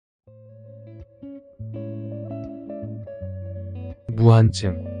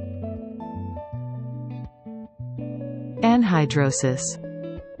무한증, anhidrosis,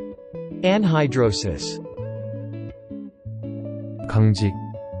 anhidrosis, 강직,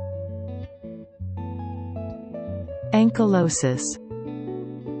 ankylosis,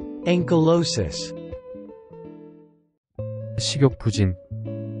 ankylosis, 식욕부진,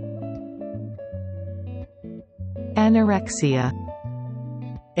 anorexia,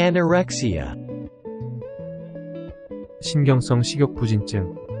 anorexia, 신경성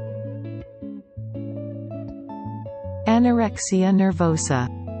식욕부진증, anorexia nervosa,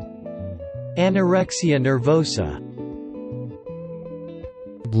 anorexia nervosa,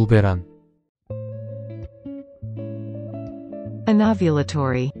 무배란,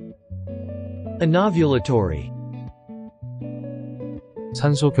 anovulatory, anovulatory,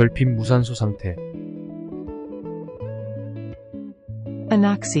 산소 결핍 무산소 상태,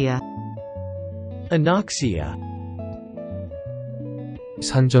 anoxia, anoxia,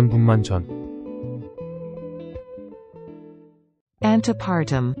 산전 분만전,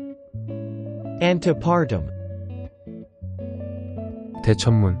 antepartum, antepartum,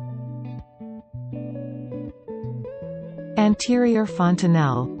 대천문, anterior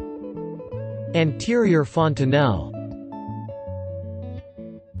fontanelle, anterior fontanelle,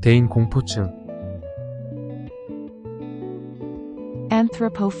 대인 공포증,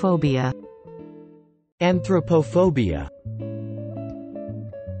 anthropophobia, anthropophobia,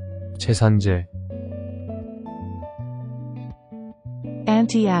 재산제,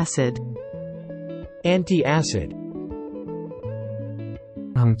 antiacid, antiacid,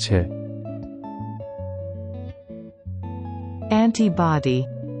 항체, antibody,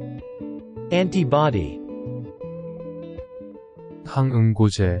 antibody,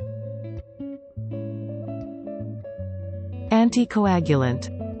 항응고제,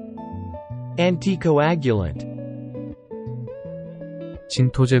 anticoagulant, anticoagulant,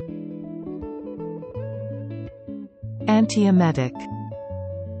 진토제, antiemetic,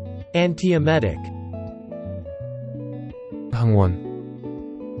 antiemetic, 항원,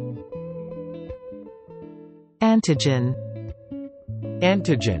 antigen,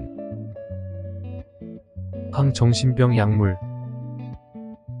 antigen, 항정신병 약물,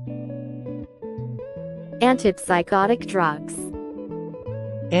 antipsychotic drugs,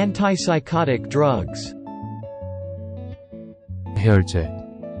 antipsychotic drugs, 해열제,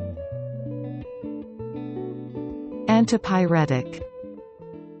 antipyretic,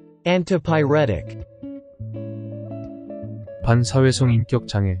 antipyretic, 반사회성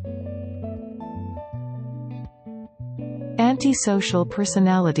인격장애, antisocial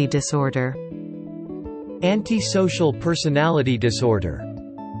personality disorder, antisocial personality disorder,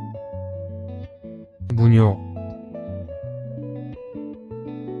 무뇨,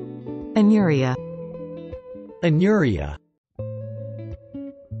 anuria, anuria,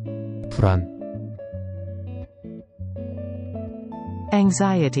 불안,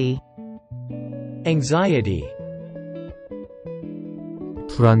 anxiety, anxiety,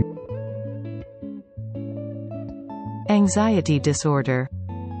 불안, anxiety disorder,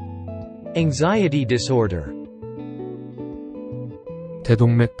 anxiety disorder,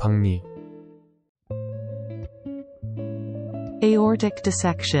 대동맥 박리, aortic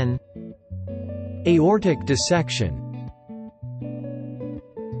dissection, aortic dissection,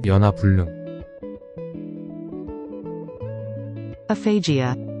 연화불능,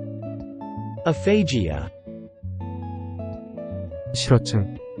 aphagia, aphagia,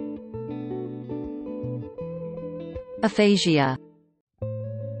 실어증, aphasia,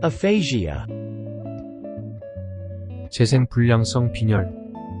 aphasia, 재생불량성 빈혈,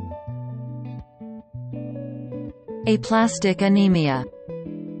 aplastic anemia,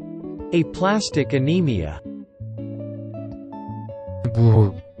 aplastic anemia,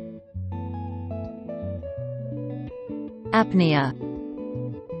 무호흡, apnea,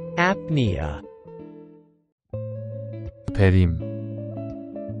 apnea, 배림,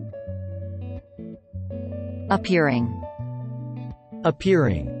 appearing,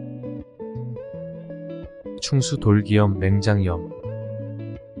 appearing, 충수돌기염 맹장염,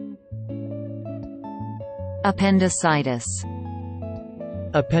 appendicitis,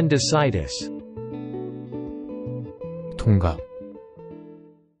 appendicitis, 통각,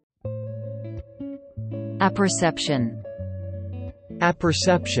 apperception,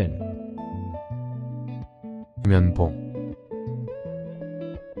 apperception, 면봉,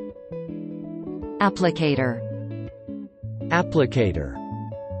 applicator, applicator,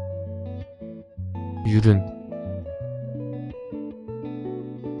 유른,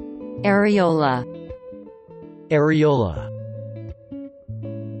 areola, areola,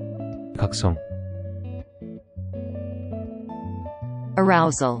 각성,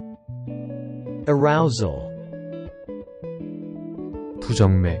 Arousal. Arousal.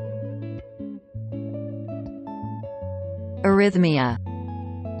 부정맥, Arrhythmia.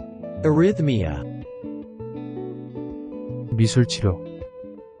 Arrhythmia. 미술치료,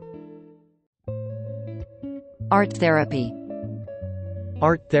 Art therapy.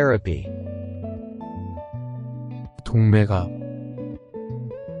 Art therapy. 동맥압,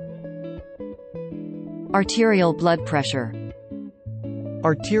 Arterial blood pressure.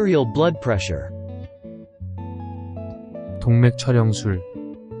 Arterial blood pressure. 동맥 촬영술,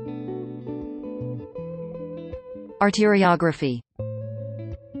 Arteriography.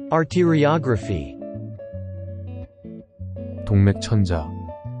 Arteriography. 동맥 천자,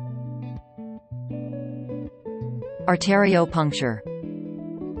 Arteriopuncture.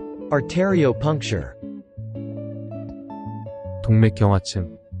 Arteriopuncture. 동맥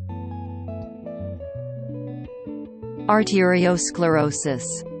경화증, Arteriosclerosis.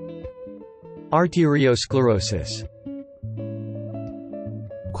 Arteriosclerosis.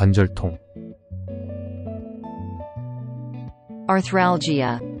 관절통,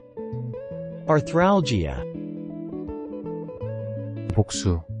 Arthralgia. Arthralgia.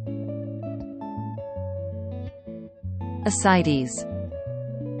 복수, Ascites.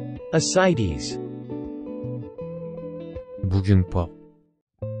 Ascites. 무균법,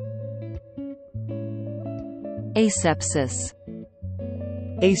 Asepsis.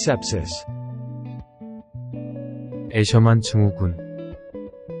 Asepsis. 애셔만 증후군,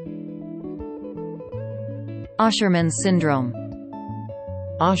 Asherman syndrome.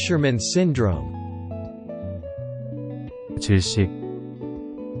 Asherman syndrome. 질식,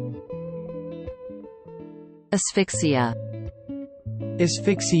 Asphyxia.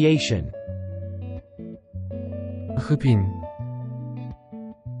 Asphyxiation. 흡인,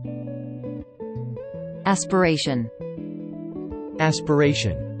 Aspiration.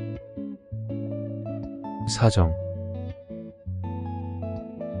 Aspiration. 사정,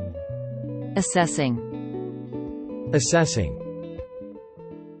 Assessing. Assessing.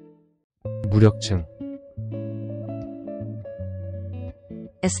 무력증,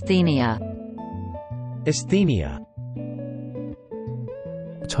 Asthenia. Asthenia.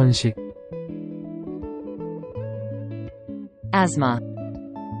 천식, Asthma.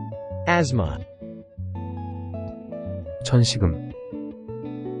 Asthma. 천식음,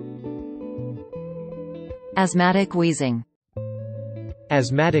 Asthmatic wheezing.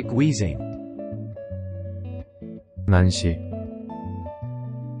 Asthmatic wheezing. 난시,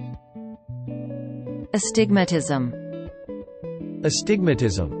 Astigmatism.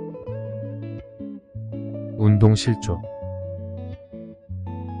 Astigmatism. 운동실조,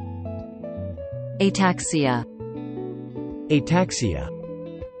 Ataxia. Ataxia.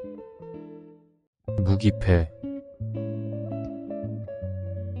 무기폐,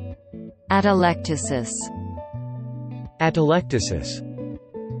 Atelectasis. Atelectasis.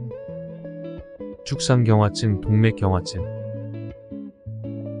 축상경화증, 동맥경화증,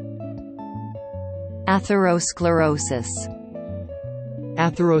 Atherosclerosis.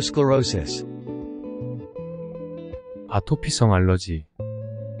 Atherosclerosis. 아토피성 알러지,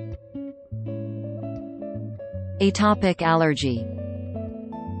 Atopic allergy.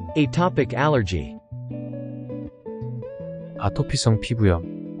 Atopic allergy. 아토피성 피부염,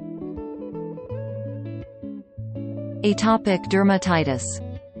 Atopic dermatitis.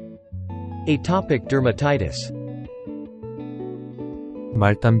 Atopic dermatitis.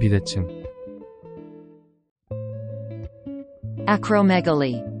 말단비대증,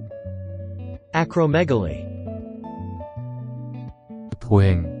 Acromegaly. Acromegaly.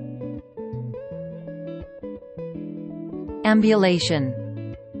 보행,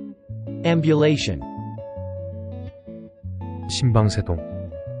 Ambulation. Ambulation. 심방세동,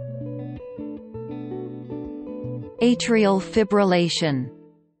 Atrial fibrillation.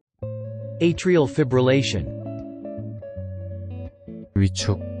 Atrial fibrillation.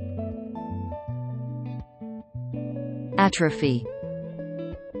 위축, Atrophy.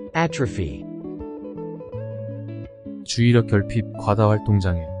 Atrophy. 주의력 결핍,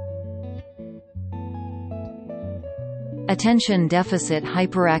 과다활동장애, Attention deficit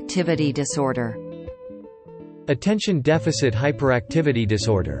hyperactivity disorder. Attention deficit hyperactivity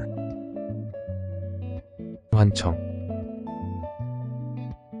disorder. 환청,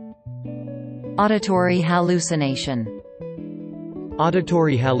 Auditory hallucination.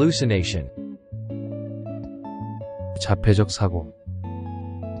 Auditory hallucination. 자폐적 사고,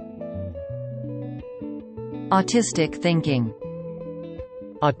 Autistic thinking.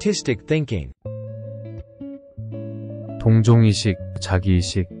 Autistic thinking. 동종의식,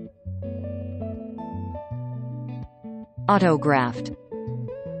 자기의식, Autograft.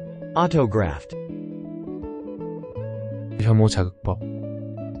 Autograft. 혐오 자극법.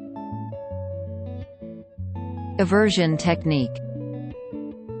 Aversion technique.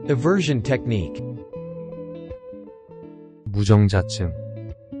 Aversion technique. 무정자증.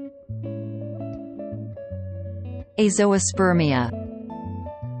 Azoospermia.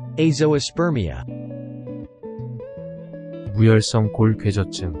 Azoospermia. 무혈성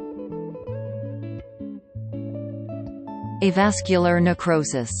골괴저증. Avascular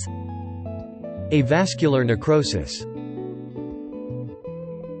necrosis. Avascular necrosis.